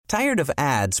Tired of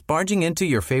ads barging into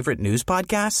your favorite news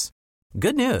podcasts?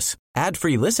 Good news.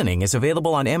 Ad-free listening is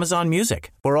available on Amazon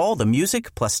Music for all the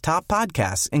music plus top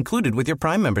podcasts included with your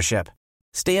Prime membership.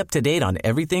 Stay up to date on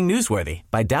everything newsworthy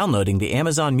by downloading the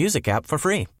Amazon Music app for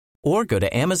free or go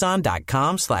to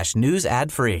amazon.com/news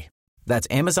ad free. That's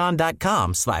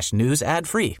amazon.com/news ad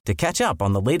free to catch up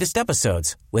on the latest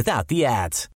episodes without the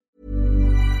ads.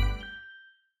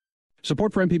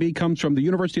 Support for MPB comes from the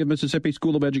University of Mississippi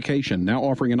School of Education, now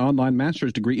offering an online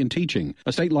master's degree in teaching.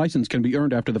 A state license can be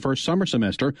earned after the first summer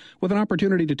semester with an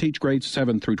opportunity to teach grades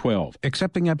 7 through 12.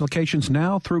 Accepting applications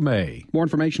now through May. More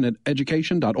information at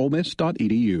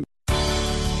education.olemiss.edu.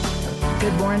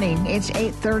 Good morning. It's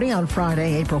 8:30 on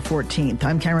Friday, April 14th.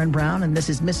 I'm Karen Brown, and this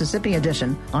is Mississippi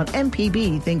Edition on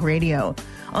MPB Think Radio.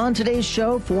 On today's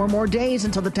show, 4 more days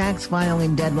until the tax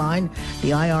filing deadline.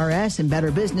 The IRS and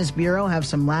Better Business Bureau have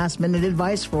some last-minute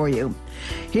advice for you.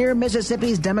 Here,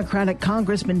 Mississippi's Democratic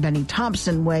Congressman Benny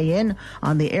Thompson weigh in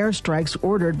on the airstrikes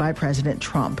ordered by President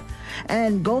Trump.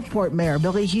 And Gulfport Mayor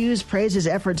Billy Hughes praises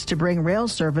efforts to bring rail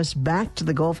service back to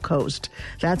the Gulf Coast.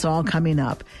 That's all coming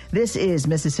up. This is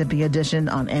Mississippi Edition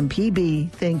on MPB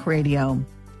Think Radio.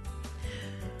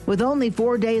 With only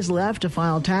 4 days left to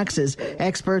file taxes,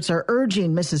 experts are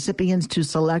urging Mississippians to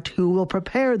select who will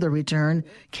prepare the return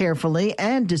carefully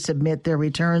and to submit their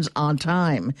returns on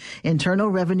time. Internal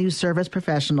Revenue Service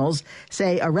professionals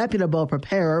say a reputable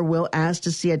preparer will ask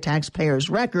to see a taxpayer's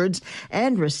records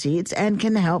and receipts and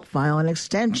can help file an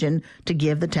extension to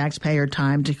give the taxpayer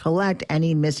time to collect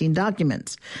any missing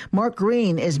documents. Mark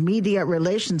Green is Media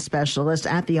Relations Specialist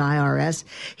at the IRS.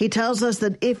 He tells us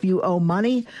that if you owe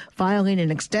money, filing an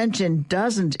extension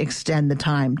doesn't extend the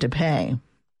time to pay.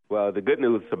 Well, the good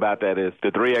news about that is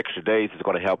the 3 extra days is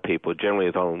going to help people. Generally,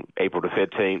 it's on April the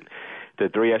 15th. The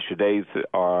 3 extra days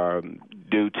are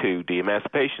due to the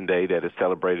Emancipation Day that is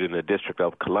celebrated in the District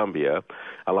of Columbia.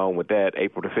 Along with that,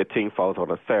 April the 15th falls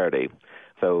on a Saturday.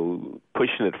 So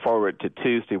pushing it forward to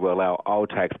Tuesday will allow all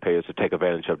taxpayers to take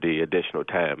advantage of the additional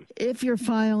time. If you're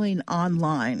filing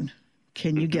online,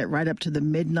 can you get right up to the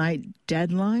midnight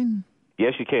deadline?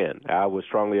 Yes, you can. I would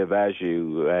strongly advise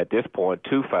you at this point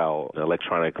to file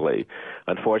electronically.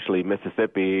 Unfortunately,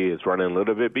 Mississippi is running a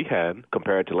little bit behind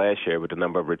compared to last year with the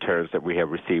number of returns that we have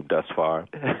received thus far.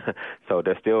 So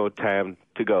there's still time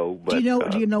to go. But,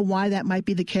 do you know why that might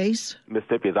be the case?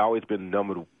 Mississippi has always been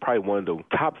probably one of the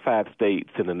top 5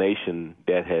 states in the nation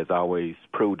that has always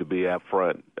proved to be out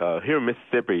front. Here in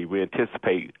Mississippi, we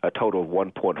anticipate a total of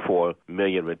 1.4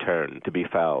 million returns to be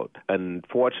filed.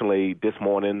 Unfortunately, this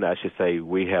morning, I should say,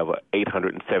 we have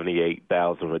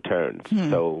 878,000 returns.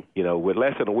 So, with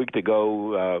less than a week to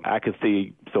go, I can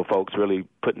see some folks really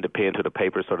putting the pen to the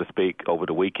paper, so to speak, over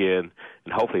the weekend,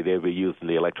 and hopefully they'll be using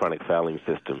the electronic filing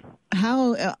system.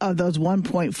 How, of those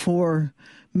 1.4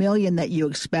 million that you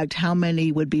expect, how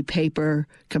many would be paper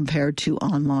compared to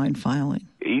online filing?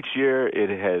 Each year it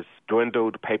has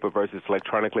dwindled, paper versus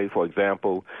electronically. For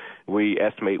example, we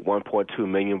estimate 1.2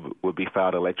 million would be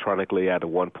filed electronically out of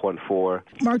 1.4.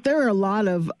 Mark, there are a lot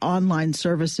of online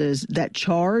services that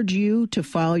charge you to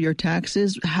file your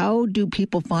taxes. How do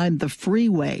people find the free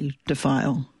way to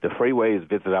file? The free way is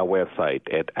visit our website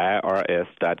at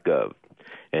irs.gov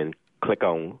and click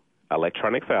on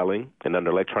electronic filing, and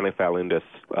under electronic filing, there's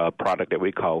a product that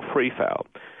we call Free File.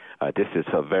 This is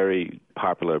a very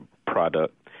popular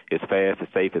product. It's fast,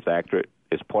 it's safe, it's accurate.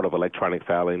 It's part of electronic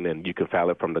filing, and you can file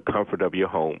it from the comfort of your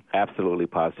home, absolutely,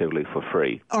 positively for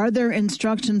free. Are there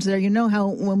instructions there? You know how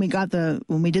when we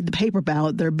did the paper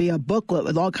ballot, there'd be a booklet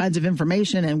with all kinds of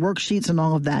information and worksheets and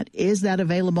all of that. Is that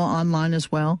available online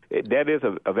as well? That is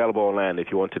available online.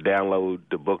 If you want to download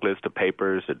the booklets, the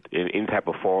papers, any type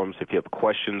of forms, if you have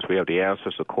questions, we have the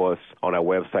answers, of course, on our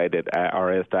website at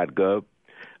irs.gov.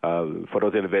 For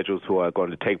those individuals who are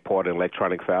going to take part in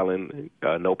electronic filing,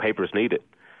 no papers needed.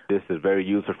 This is a very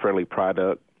user-friendly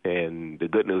product, and the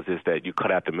good news is that you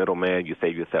cut out the middleman, you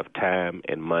save yourself time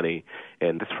and money,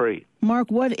 and it's free.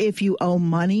 Mark, what if you owe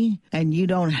money and you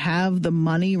don't have the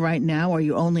money right now, or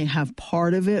you only have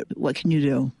part of it? What can you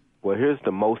do? Well, here's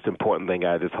the most important thing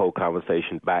out of this whole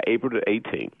conversation. By April the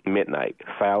 18th, midnight,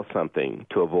 file something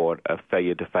to avoid a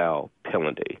failure to file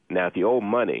penalty. Now, if you owe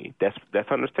money,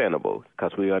 that's understandable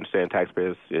because we understand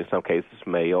taxpayers in some cases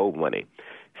may owe money.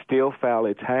 Still file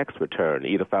a tax return.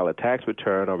 Either file a tax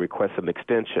return or request an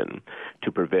extension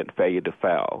to prevent failure to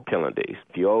file penalties.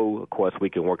 If you owe, of course, we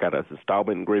can work out an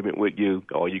installment agreement with you,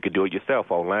 or you can do it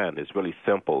yourself online. It's really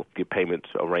simple. Get payment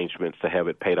arrangements to have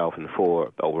it paid off in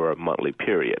full over a monthly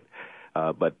period.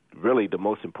 But really, the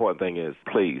most important thing is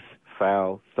please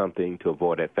file something to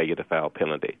avoid that failure to file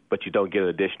penalty, but you don't get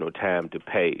additional time to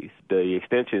pay. The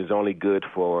extension is only good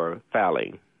for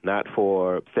filing, not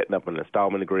for setting up an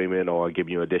installment agreement or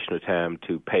giving you additional time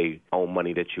to pay on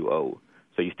money that you owe.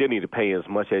 So you still need to pay as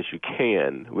much as you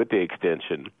can with the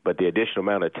extension, but the additional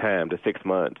amount of time, the 6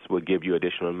 months, will give you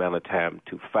additional amount of time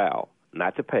to file,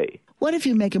 not to pay. What if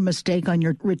you make a mistake on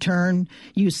your return,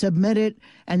 you submit it,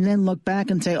 and then look back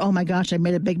and say, oh, my gosh, I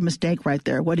made a big mistake right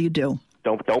there? What do you do?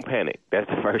 Don't panic. That's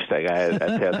the first thing I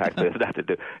tell taxpayers not to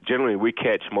do. Generally, we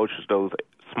catch most of those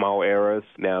small errors.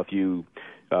 Now, if you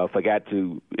forgot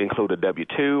to include a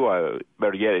W-2, or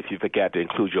better yet, if you forgot to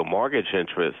include your mortgage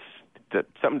interest,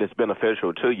 something that's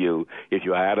beneficial to you, if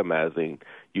you're itemizing,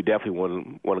 you definitely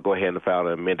want to go ahead and file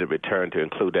an amended return to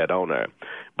include that on there.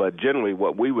 But generally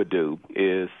what we would do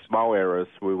is small errors,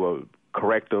 we will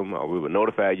correct them, or we would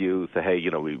notify you, say, hey,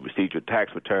 we received your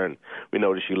tax return. We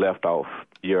noticed you left off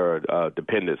your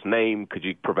dependent's name. Could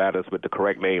you provide us with the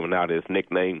correct name and not his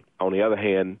nickname? On the other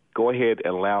hand, go ahead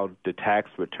and allow the tax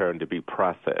return to be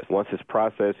processed. Once it's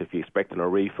processed, if you're expecting a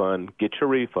refund, get your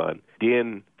refund,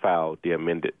 then file the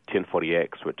amended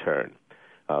 1040X return.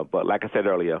 But like I said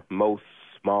earlier, most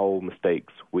small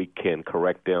mistakes, we can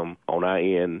correct them on our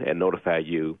end and notify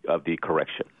you of the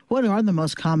correction. What are the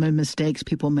most common mistakes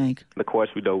people make? Of course,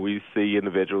 we see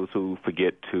individuals who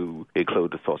forget to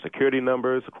include the Social Security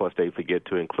numbers. Of course, they forget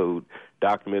to include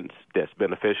documents that's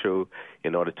beneficial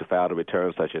in order to file the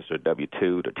returns, such as their W-2,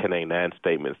 the 1089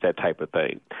 statements, that type of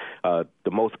thing.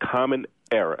 The most common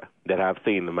error that I've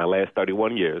seen in my last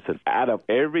 31 years, and out of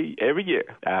every year,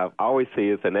 I've always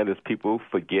seen and that is people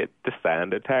forget to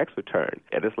sign their tax return.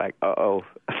 And it's like,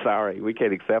 sorry, we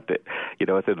can't accept it.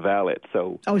 It's invalid.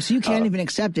 So you can't even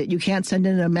accept it? You can't send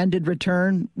in an amended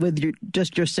return with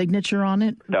just your signature on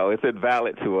it? No, it's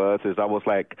invalid to us. It's almost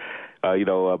like,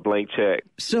 a blank check.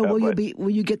 So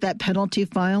will you get that penalty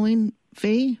filing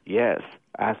fee? Yes.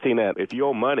 I've seen that if you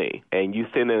owe money and you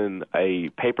send in a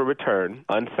paper return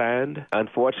unsigned,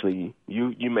 unfortunately,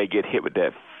 you may get hit with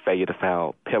that failure to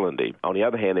file penalty. On the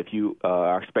other hand, if you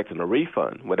are expecting a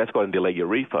refund, well, that's going to delay your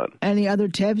refund. Any other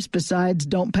tips besides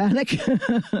don't panic?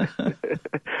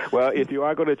 Well, if you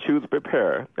are going to choose a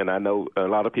preparer, and I know a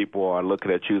lot of people are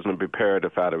looking at choosing a preparer to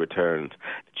file the returns,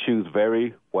 choose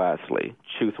very wisely.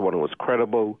 Choose one who is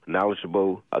credible,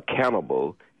 knowledgeable,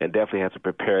 accountable, and definitely has a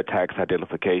prepared tax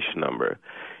identification number.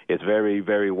 It's very,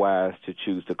 very wise to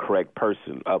choose the correct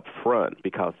person up front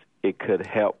because it could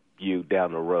help you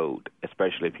down the road,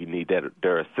 especially if you need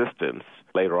their assistance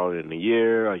later on in the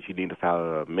year, or if you need to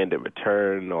file an amended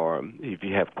return, or if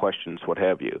you have questions, what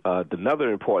have you.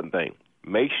 Another important thing,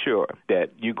 make sure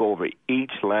that you go over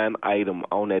each line item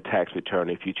on that tax return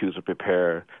if you choose a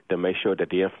preparer, to make sure that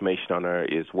the information on there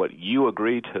is what you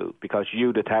agree to, because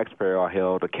you, the taxpayer, are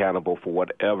held accountable for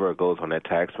whatever goes on that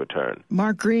tax return.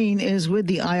 Mark Green is with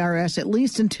the IRS at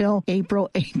least until April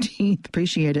 18th.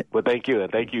 Appreciate it. Well, thank you,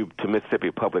 and thank you to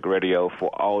Mississippi Public Radio for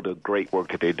all the great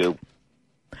work that they do.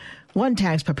 One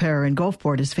tax preparer in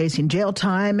Gulfport is facing jail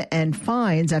time and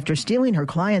fines after stealing her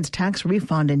client's tax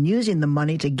refund and using the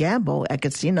money to gamble at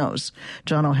casinos.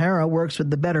 John O'Hara works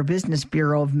with the Better Business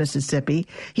Bureau of Mississippi.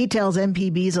 He tells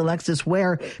MPB's Alexis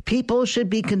Ware people should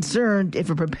be concerned if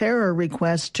a preparer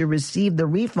requests to receive the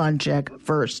refund check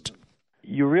first.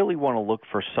 You really want to look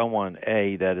for someone,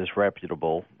 that is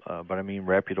reputable, but I mean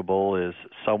reputable is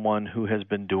someone who has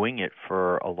been doing it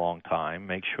for a long time.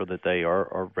 Make sure that they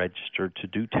are registered to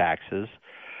do taxes.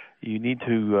 You need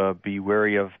to be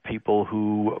wary of people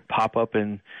who pop up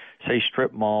in, say,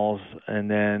 strip malls, and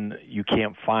then you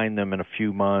can't find them in a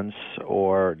few months,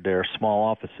 or they're small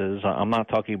offices. I'm not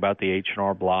talking about the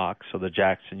H&R Blocks or the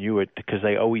Jackson Hewitt, because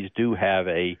they always do have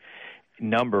a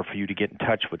number for you to get in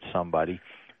touch with somebody.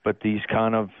 But these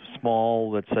kind of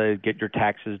small, let's say, get your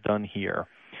taxes done here.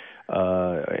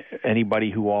 Anybody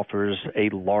who offers a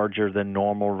larger than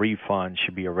normal refund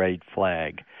should be a red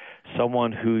flag.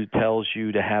 Someone who tells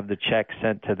you to have the check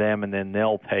sent to them and then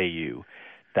they'll pay you,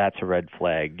 that's a red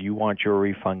flag. You want your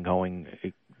refund going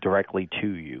directly to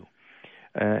you.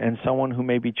 And someone who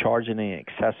may be charging an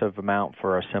excessive amount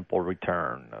for a simple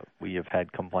return. We have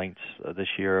had complaints this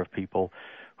year of people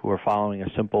who are following a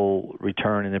simple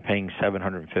return and they're paying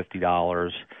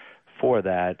 $750 for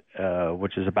that,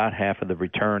 which is about half of the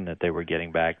return that they were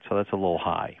getting back. So that's a little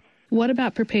high. What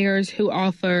about preparers who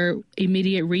offer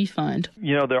immediate refund?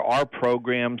 There are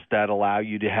programs that allow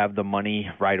you to have the money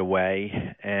right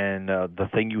away. And the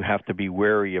thing you have to be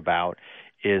wary about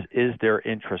is there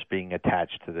interest being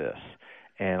attached to this?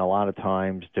 And a lot of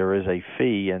times there is a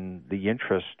fee, and the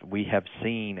interest we have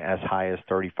seen as high as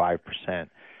 35%.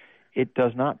 it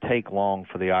does not take long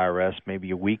for the IRS,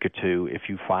 maybe a week or two, if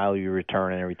you file your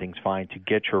return and everything's fine, to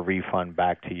get your refund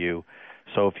back to you.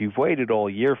 So if you've waited all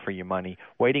year for your money,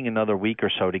 waiting another week or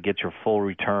so to get your full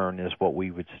return is what we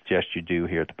would suggest you do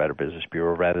here at the Better Business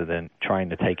Bureau rather than trying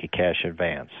to take a cash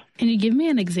advance. Can you give me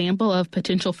an example of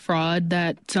potential fraud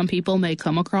that some people may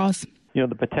come across? You know,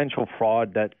 the potential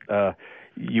fraud that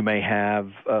you may have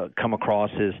come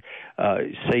across is,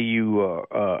 say you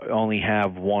only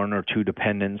have one or two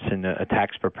dependents, and a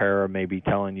tax preparer may be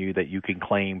telling you that you can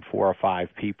claim 4 or 5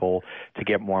 people to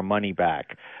get more money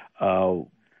back.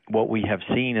 What we have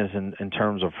seen is in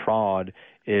terms of fraud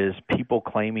is people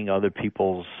claiming other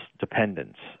people's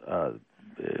dependents.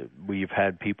 We've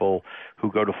had people who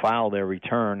go to file their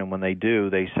return, and when they do,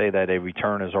 they say that a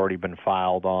return has already been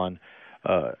filed on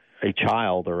a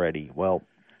child already. Well,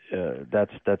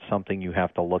 that's something you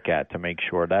have to look at to make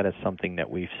sure. That is something that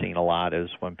we've seen a lot, is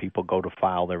when people go to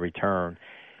file their return,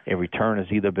 a return has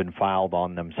either been filed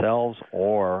on themselves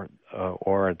or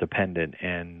a dependent,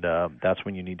 and that's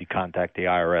when you need to contact the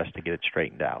IRS to get it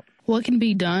straightened out. What can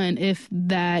be done if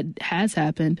that has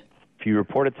happened? If you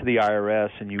report it to the IRS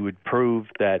and you would prove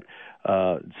that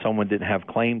someone didn't have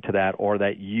claim to that, or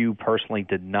that you personally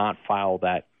did not file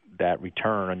that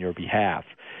return on your behalf.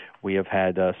 We have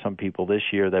had some people this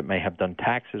year that may have done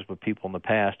taxes with people in the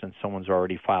past, and someone's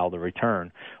already filed a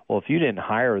return. Well, if you didn't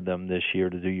hire them this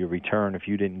year to do your return, if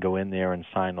you didn't go in there and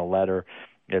sign a letter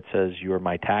that says you're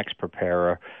my tax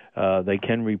preparer, they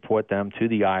can report them to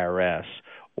the IRS,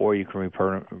 or you can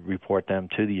report them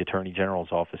to the Attorney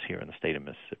General's office here in the state of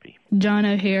Mississippi. John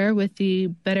O'Hare with the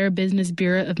Better Business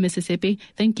Bureau of Mississippi,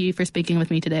 thank you for speaking with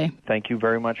me today. Thank you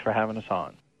very much for having us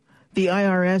on. The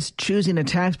IRS Choosing a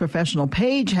Tax Professional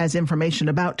page has information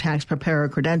about tax preparer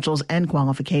credentials and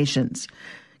qualifications.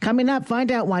 Coming up, find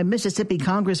out why Mississippi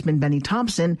Congressman Benny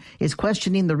Thompson is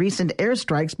questioning the recent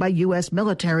airstrikes by U.S.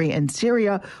 military in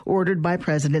Syria ordered by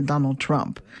President Donald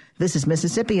Trump. This is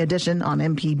Mississippi Edition on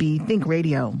MPB Think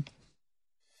Radio.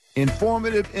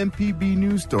 Informative MPB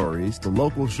news stories, the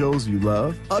local shows you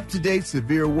love, up-to-date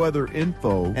severe weather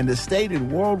info, and the state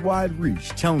and worldwide reach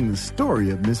telling the story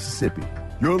of Mississippi.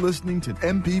 You're listening to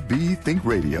MPB Think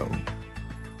Radio.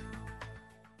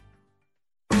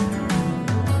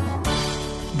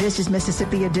 This is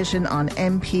Mississippi Edition on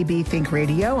MPB Think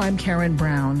Radio. I'm Karen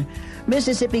Brown.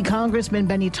 Mississippi Congressman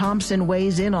Benny Thompson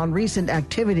weighs in on recent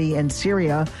activity in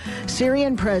Syria.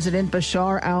 Syrian President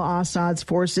Bashar al-Assad's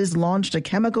forces launched a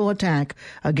chemical attack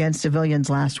against civilians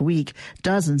last week.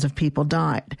 Dozens of people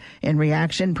died. In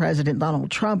reaction, President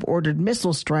Donald Trump ordered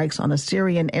missile strikes on a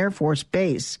Syrian Air Force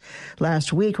base.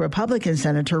 Last week, Republican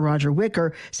Senator Roger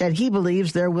Wicker said he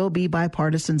believes there will be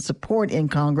bipartisan support in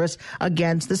Congress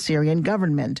against the Syrian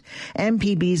government.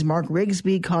 MPB's Mark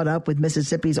Rigsby caught up with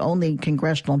Mississippi's only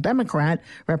congressional Democrat,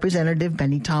 Representative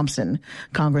Benny Thompson.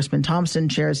 Congressman Thompson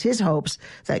shares his hopes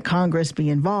that Congress be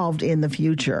involved in the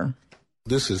future.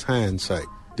 This is hindsight.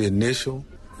 The initial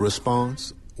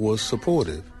response was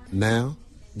supportive. Now,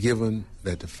 given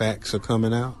that the facts are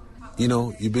coming out,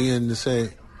 you begin to say,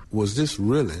 was this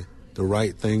really the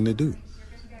right thing to do?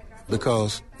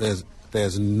 Because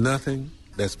there's nothing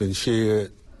that's been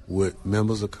shared with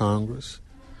members of Congress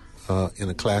in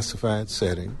a classified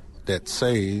setting that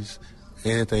says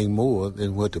anything more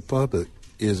than what the public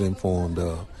is informed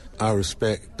of. I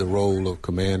respect the role of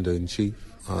commander-in-chief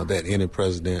that any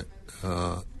president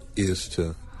is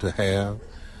to have.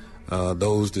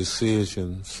 Those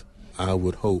decisions, I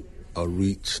would hope, are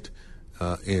reached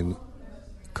in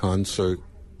concert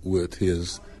with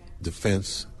his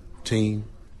defense team.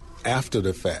 After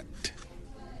the fact,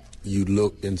 you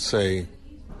look and say,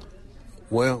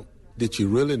 well, did you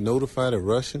really notify the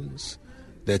Russians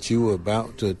that you were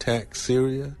about to attack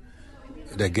Syria,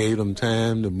 that gave them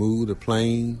time to move the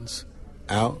planes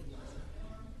out?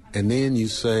 And then you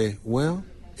say, well,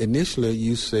 initially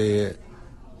you said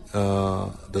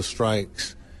the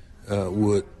strikes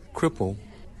would cripple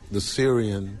the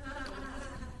Syrian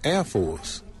Air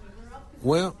Force.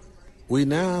 Well, we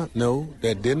now know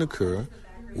that didn't occur.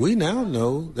 We now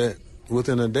know that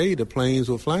within a day the planes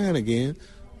were flying again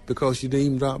because you didn't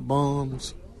even drop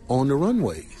bombs on the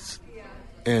runways.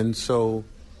 And so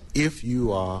if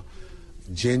you are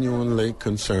genuinely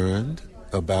concerned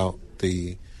about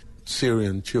the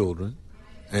Syrian children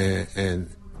and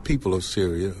people of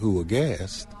Syria who were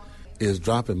gassed, is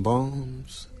dropping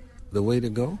bombs the way to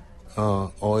go?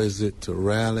 Or is it to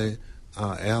rally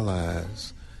our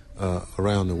allies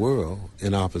around the world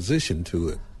in opposition to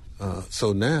it?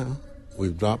 So now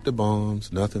we've dropped the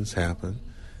bombs, nothing's happened,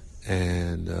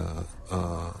 and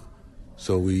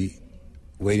so we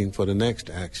waiting for the next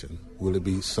action. Will it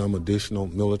be some additional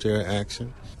military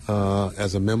action?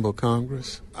 As a member of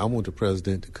Congress, I want the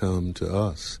president to come to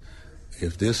us.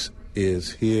 If this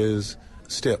is his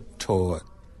step toward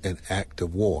an act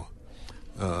of war,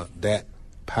 that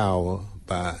power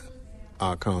by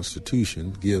our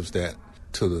Constitution gives that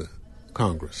to the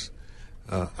Congress.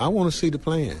 I want to see the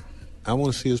plan. I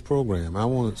want to see his program. I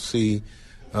want to see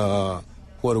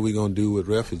what are we going to do with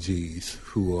refugees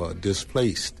who are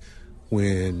displaced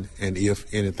when and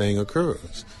if anything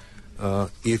occurs.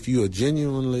 If you are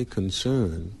genuinely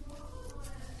concerned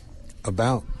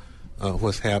about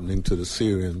what's happening to the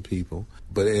Syrian people,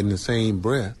 but in the same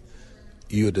breath,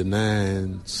 you're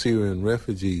denying Syrian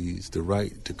refugees the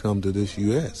right to come to this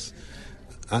U.S.,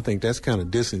 I think that's kind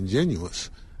of disingenuous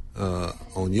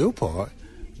on your part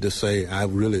to say, I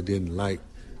really didn't like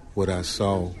what I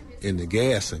saw in the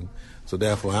gassing, so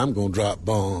therefore I'm going to drop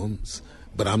bombs,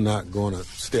 but I'm not going to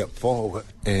step forward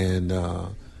and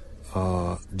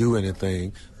do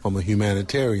anything from a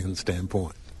humanitarian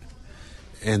standpoint.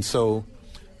 And so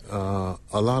a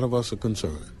lot of us are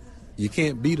concerned. You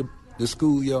can't be the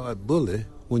schoolyard bully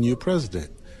when you're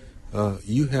president.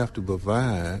 You have to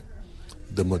provide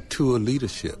the mature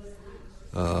leadership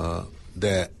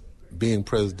that being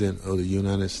president of the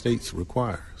United States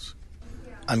requires.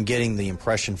 I'm getting the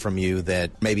impression from you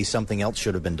that maybe something else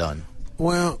should have been done.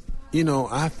 Well,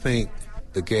 I think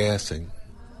the gassing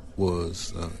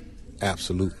was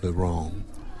absolutely wrong.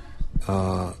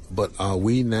 But are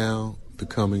we now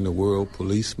becoming the world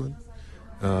policeman?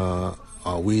 Are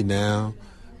we now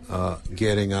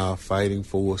getting our fighting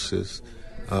forces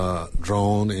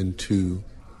drawn into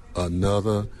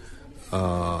another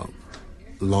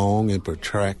long and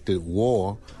protracted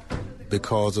war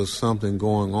because of something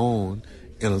going on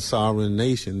in a sovereign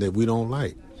nation that we don't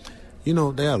like? There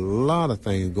are a lot of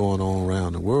things going on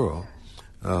around the world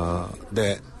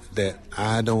that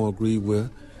I don't agree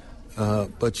with.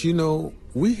 But,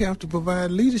 we have to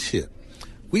provide leadership.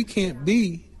 We can't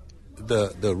be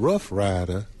the rough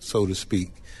rider, so to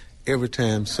speak, every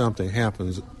time something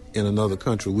happens in another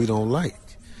country we don't like.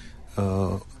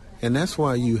 And that's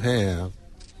why you have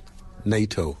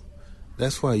NATO.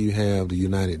 That's why you have the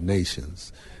United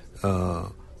Nations.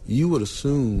 You would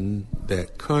assume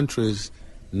that countries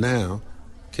now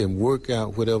can work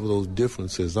out whatever those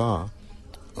differences are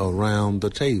around the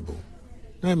table.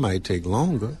 That might take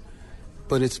longer,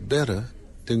 but it's better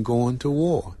than going to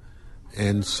war.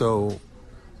 And so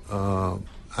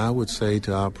I would say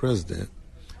to our president,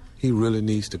 he really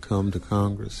needs to come to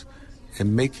Congress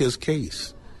and make his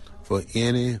case for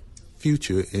any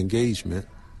future engagement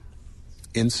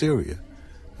in Syria.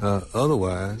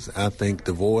 Otherwise, I think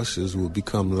the voices will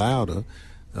become louder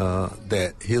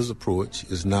that his approach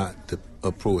is not the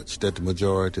approach that the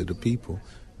majority of the people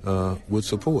would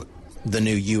support. The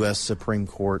new U.S. Supreme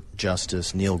Court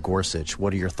Justice Neil Gorsuch,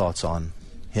 what are your thoughts on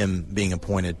him being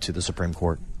appointed to the Supreme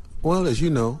Court? Well, as you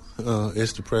know,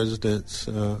 it's the president's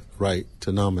right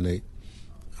to nominate,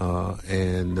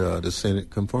 and the Senate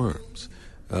confirms.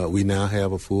 We now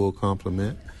have a full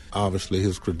complement. Obviously,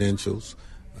 his credentials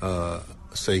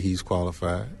say he's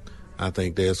qualified. I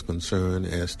think there's concern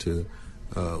as to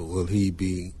will he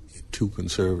be too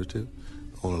conservative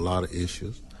on a lot of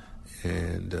issues.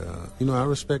 And, I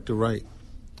respect the right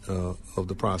of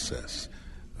the process.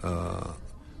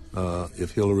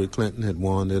 If Hillary Clinton had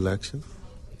won the election,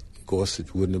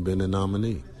 Gorsuch wouldn't have been the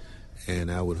nominee.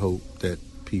 And I would hope that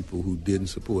people who didn't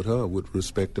support her would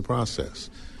respect the process.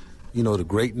 The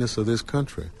greatness of this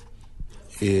country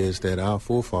is that our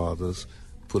forefathers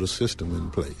put a system in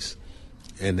place.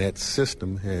 And that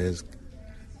system has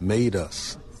made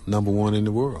us number one in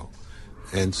the world.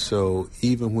 And so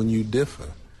even when you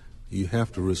differ, you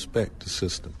have to respect the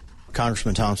system.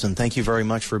 Congressman Thompson, thank you very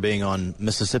much for being on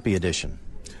Mississippi Edition.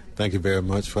 Thank you very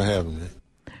much for having me.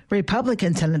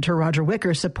 Republican Senator Roger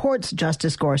Wicker supports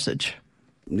Justice Gorsuch.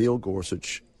 Neil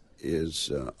Gorsuch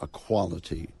is a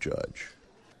quality judge,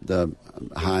 the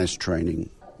highest training,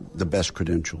 the best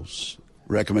credentials,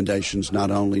 recommendations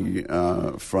not only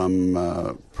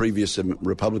from previous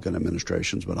Republican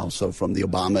administrations, but also from the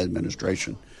Obama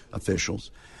administration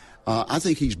officials. I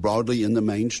think he's broadly in the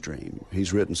mainstream.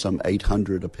 He's written some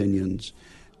 800 opinions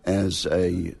as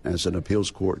an appeals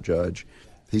court judge.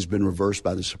 He's been reversed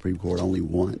by the Supreme Court only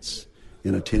once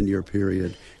in a 10-year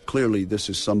period. Clearly, this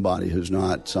is somebody who's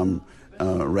not some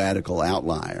radical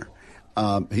outlier.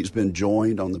 He's been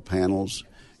joined on the panels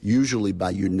usually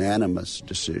by unanimous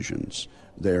decisions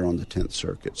there on the 10th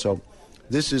Circuit. So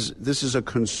this is a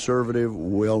conservative,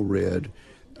 well-read,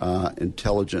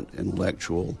 intelligent,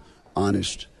 intellectual,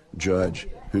 honest judge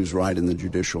who's right in the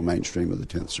judicial mainstream of the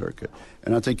 10th Circuit.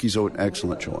 And I think he's an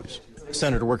excellent choice.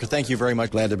 Senator Wicker, thank you very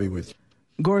much. Glad to be with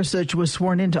you. Gorsuch was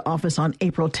sworn into office on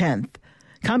April 10th.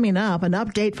 Coming up, an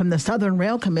update from the Southern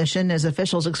Rail Commission as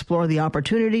officials explore the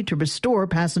opportunity to restore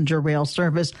passenger rail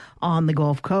service on the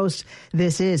Gulf Coast.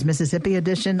 This is Mississippi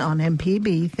Edition on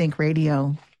MPB Think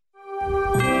Radio.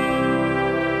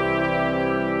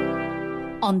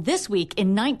 On This Week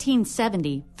in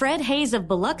 1970, Fred Haise of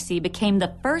Biloxi became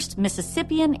the first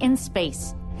Mississippian in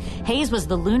space. Haise was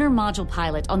the lunar module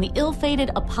pilot on the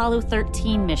ill-fated Apollo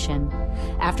 13 mission.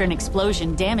 After an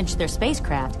explosion damaged their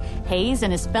spacecraft, Haise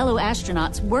and his fellow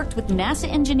astronauts worked with NASA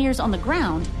engineers on the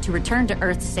ground to return to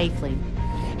Earth safely.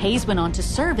 Haise went on to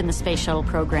serve in the Space Shuttle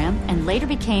program and later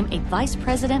became a vice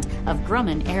president of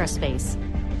Grumman Aerospace.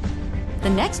 The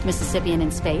next Mississippian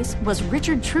in space was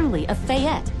Richard Truly of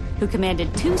Fayette, who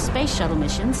commanded 2 Space Shuttle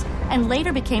missions and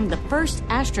later became the first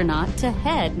astronaut to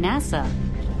head NASA.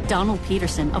 Donald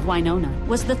Peterson of Winona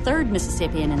was the 3rd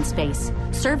Mississippian in space,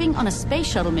 serving on a Space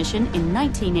Shuttle mission in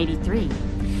 1983.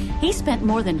 He spent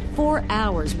more than 4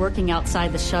 hours working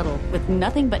outside the shuttle with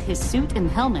nothing but his suit and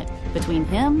helmet between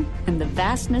him and the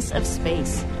vastness of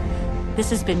space. This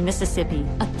has been Mississippi,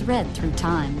 a thread through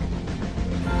time.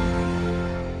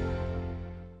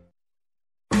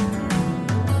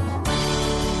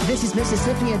 This is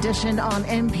Mississippi Edition on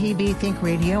MPB Think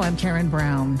Radio. I'm Karen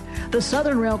Brown. The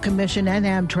Southern Rail Commission and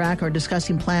Amtrak are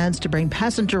discussing plans to bring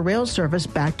passenger rail service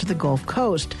back to the Gulf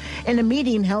Coast. In a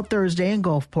meeting held Thursday in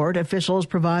Gulfport, officials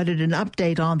provided an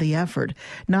update on the effort.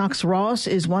 Knox Ross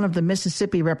is one of the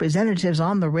Mississippi representatives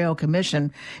on the Rail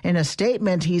Commission. In a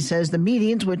statement, he says the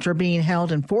meetings, which are being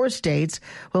held in 4 states,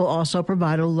 will also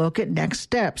provide a look at next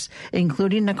steps,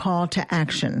 including a call to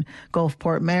action.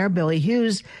 Gulfport Mayor Billy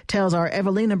Hughes tells our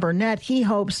Evelina Burnett his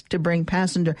hopes to bring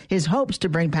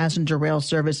passenger rail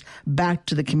service back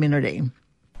to the community.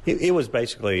 It was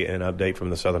basically an update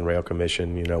from the Southern Rail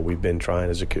Commission. You know, we've been trying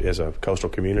as a coastal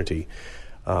community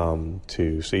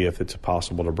to see if it's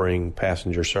possible to bring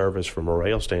passenger service from a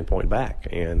rail standpoint back.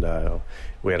 And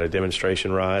we had a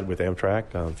demonstration ride with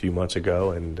Amtrak a few months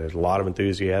ago, and there's a lot of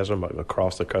enthusiasm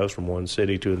across the coast from one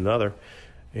city to another.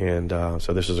 And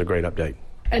so this is a great update.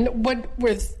 And what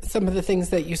were some of the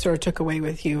things that you sort of took away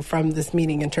with you from this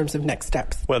meeting in terms of next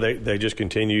steps? Well, they just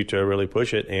continue to really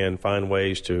push it and find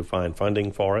ways to find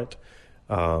funding for it,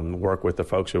 work with the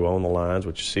folks who own the lines,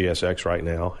 which is CSX right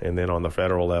now, and then on the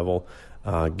federal level,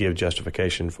 give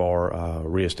justification for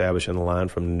reestablishing the line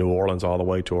from New Orleans all the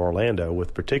way to Orlando,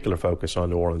 with particular focus on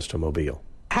New Orleans to Mobile.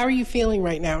 How are you feeling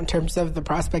right now in terms of the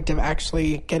prospect of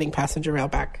actually getting passenger rail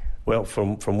back? Well,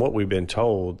 from what we've been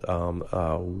told,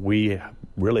 we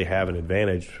really have an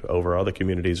advantage over other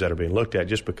communities that are being looked at,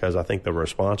 just because I think the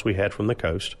response we had from the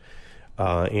coast,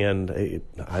 and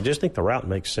I just think the route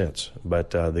makes sense. But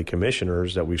the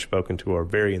commissioners that we've spoken to are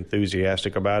very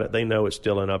enthusiastic about it. They know it's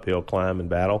still an uphill climb and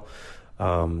battle,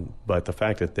 but the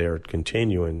fact that they're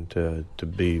continuing to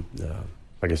be,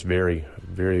 I guess, very,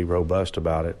 very robust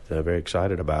about it, very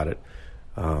excited about it,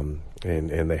 and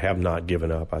they have not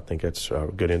given up, I think it's a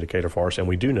good indicator for us. And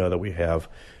we do know that we have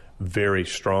very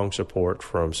strong support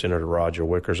from Senator Roger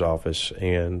Wicker's office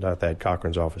and Thad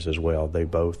Cochran's office as well. They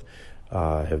both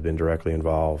have been directly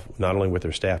involved, not only with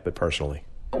their staff, but personally.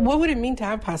 What would it mean to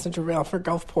have passenger rail for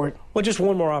Gulfport? Well, just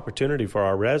one more opportunity for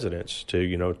our residents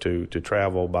to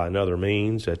travel by another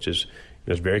means that's just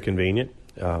it's very convenient.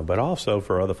 But also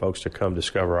for other folks to come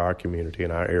discover our community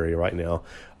in our area right now.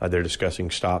 They're discussing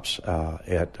stops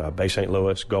at Bay St.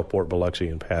 Louis, Gulfport, Biloxi,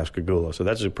 and Pascagoula. So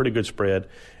that's a pretty good spread.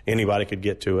 Anybody could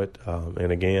get to it.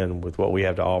 And again, with what we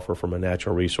have to offer from a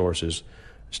natural resources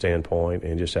standpoint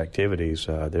and just activities,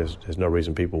 there's no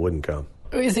reason people wouldn't come.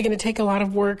 Is it going to take a lot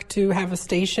of work to have a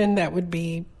station that would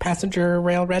be passenger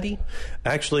rail ready?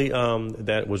 Actually,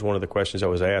 that was one of the questions that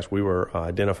was asked. We were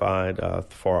identified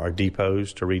for our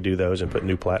depots to redo those and put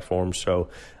new platforms. So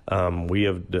we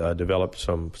have developed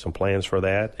some plans for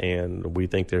that, and we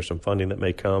think there's some funding that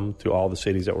may come to all the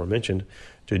cities that were mentioned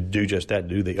to do just that,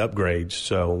 do the upgrades.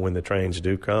 So when the trains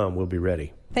do come, we'll be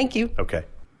ready. Thank you. Okay.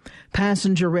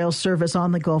 Passenger rail service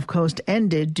on the Gulf Coast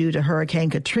ended due to Hurricane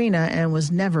Katrina and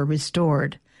was never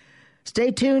restored.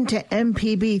 Stay tuned to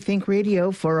MPB Think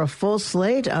Radio for a full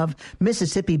slate of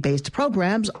Mississippi-based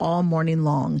programs all morning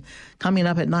long. Coming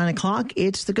up at 9 o'clock,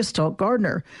 it's the Gestalt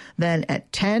Gardener. Then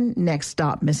at 10, Next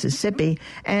Stop Mississippi.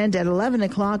 And at 11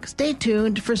 o'clock, stay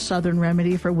tuned for Southern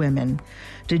Remedy for Women.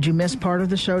 Did you miss part of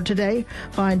the show today?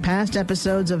 Find past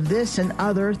episodes of this and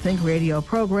other Think Radio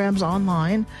programs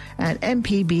online at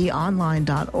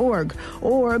mpbonline.org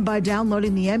or by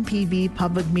downloading the MPB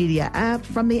Public Media app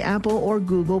from the Apple or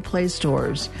Google Play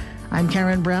stores. I'm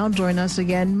Karen Brown. Join us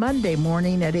again Monday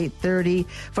morning at 8:30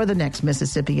 for the next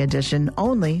Mississippi edition,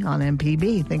 only on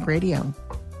MPB Think Radio.